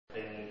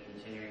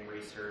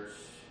research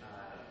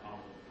on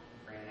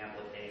grant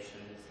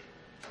applications,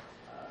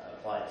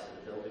 applied to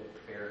the Build It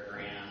Prepare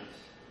grant.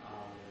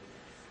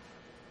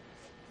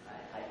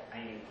 I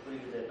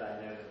included it.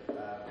 I know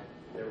that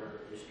there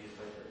were issues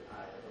with it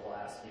at the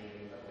last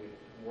meeting, but we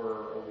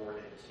were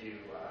awarded 2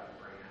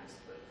 grants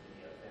with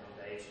the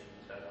foundation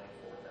totaling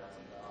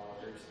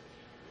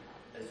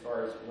 $4,000. As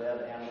far as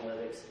web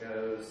analytics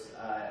goes,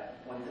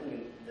 one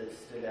thing that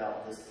stood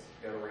out this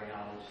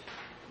go-round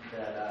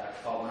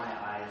that caught my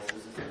eye is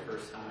this is the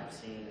first time I've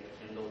seen the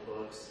Kindle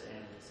books in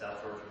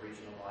South Georgia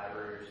Regional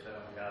Library, so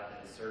I've gotten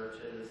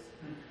searches.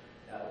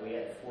 We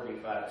had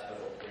 45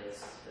 total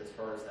hits as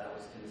far as that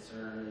was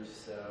concerned,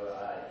 so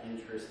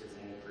interest is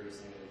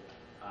increasing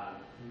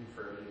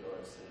for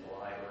ebooks in the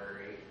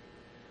library.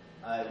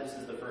 This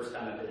is the first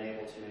time I've been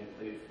able to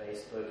include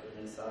Facebook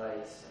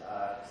Insights.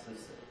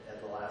 Since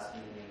at the last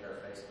meeting our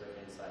Facebook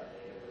Insight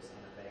data was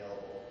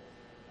unavailable.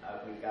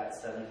 We've got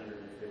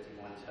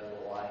 751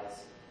 total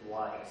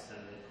likes,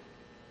 and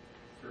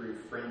through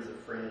friends of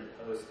friend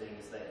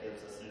postings, that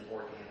gives us an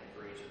organic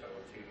reach of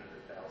over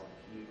 200,000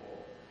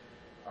 people.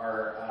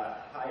 Our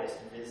highest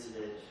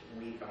visited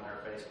week on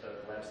our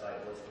Facebook website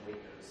was the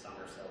week of the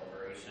summer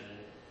celebration,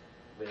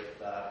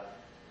 with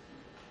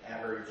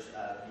average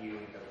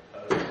viewing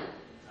of posts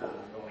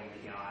going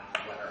beyond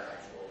what our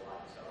actual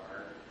likes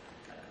are.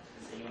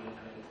 Does anyone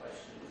have any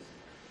questions?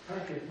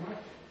 Okay,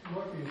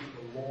 what is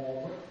the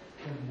law? What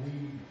can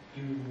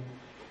we do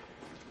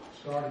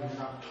starting in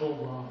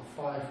October on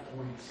 5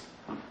 points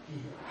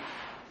here?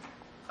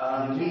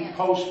 Can we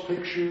post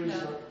pictures?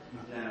 No.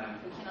 No.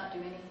 We cannot do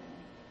anything.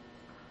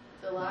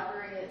 The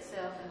library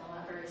itself and the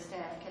library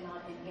staff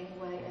cannot in any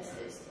way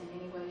assist in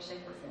any way,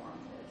 shape, or form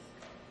with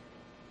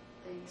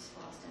the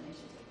SPOST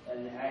initiative.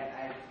 And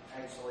I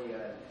actually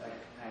I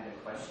had a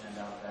question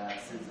about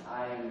that. Since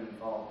I am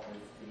involved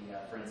with the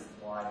Friends of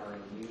the Library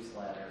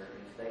newsletter,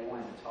 if they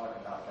wanted to talk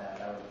about that,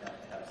 I would have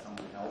to have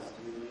someone else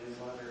do the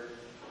newsletter.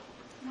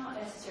 Not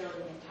necessarily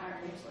the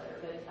entire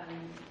newsletter, but I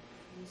mean,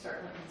 you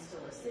certainly can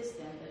still assist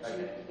them, but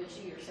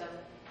you yourself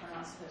are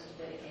not supposed to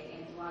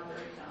dedicate any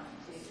library time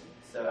to.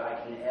 So I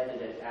can edit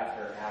it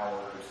after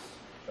hours,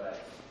 but